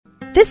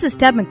This is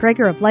Deb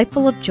McGregor of Life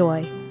Full of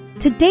Joy.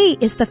 Today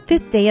is the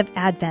 5th day of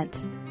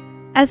Advent.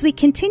 As we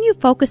continue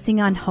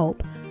focusing on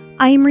hope,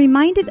 I am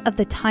reminded of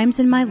the times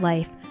in my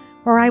life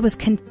where I was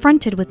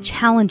confronted with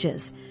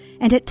challenges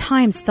and at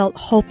times felt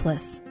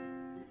hopeless.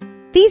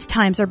 These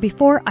times are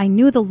before I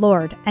knew the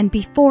Lord and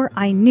before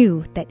I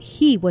knew that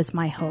He was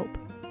my hope.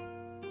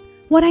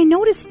 What I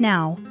notice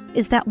now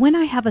is that when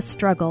I have a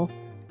struggle,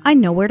 I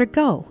know where to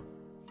go.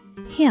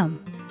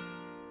 Him.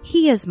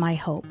 He is my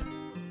hope.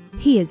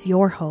 He is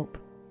your hope.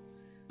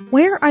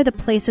 Where are the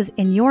places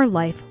in your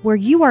life where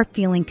you are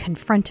feeling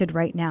confronted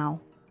right now?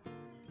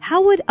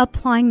 How would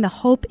applying the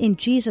hope in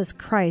Jesus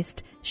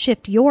Christ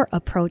shift your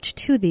approach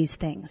to these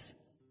things?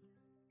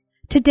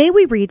 Today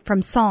we read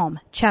from Psalm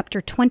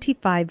chapter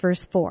 25,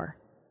 verse 4.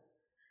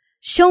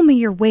 Show me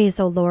your ways,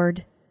 O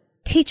Lord.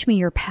 Teach me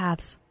your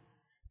paths.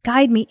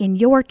 Guide me in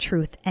your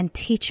truth and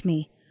teach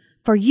me,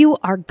 for you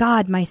are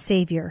God, my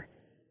Savior,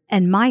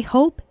 and my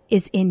hope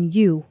is in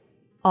you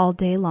all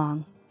day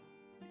long.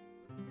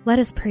 Let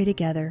us pray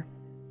together.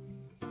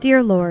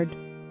 Dear Lord,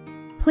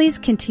 please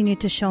continue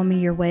to show me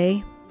your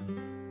way.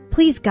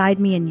 Please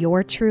guide me in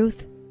your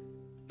truth.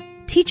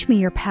 Teach me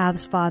your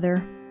paths,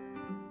 Father.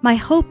 My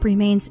hope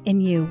remains in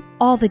you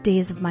all the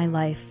days of my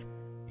life.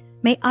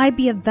 May I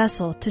be a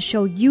vessel to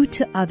show you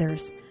to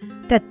others,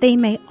 that they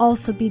may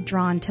also be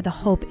drawn to the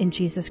hope in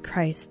Jesus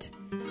Christ.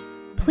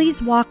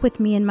 Please walk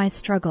with me in my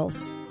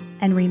struggles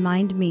and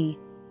remind me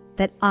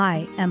that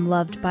I am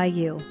loved by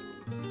you.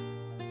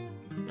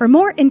 For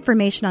more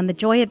information on the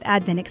Joy of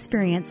Advent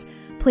experience,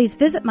 please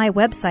visit my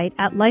website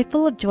at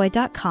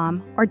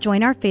lifefulofjoy.com or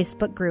join our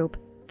Facebook group,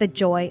 The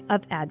Joy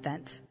of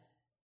Advent.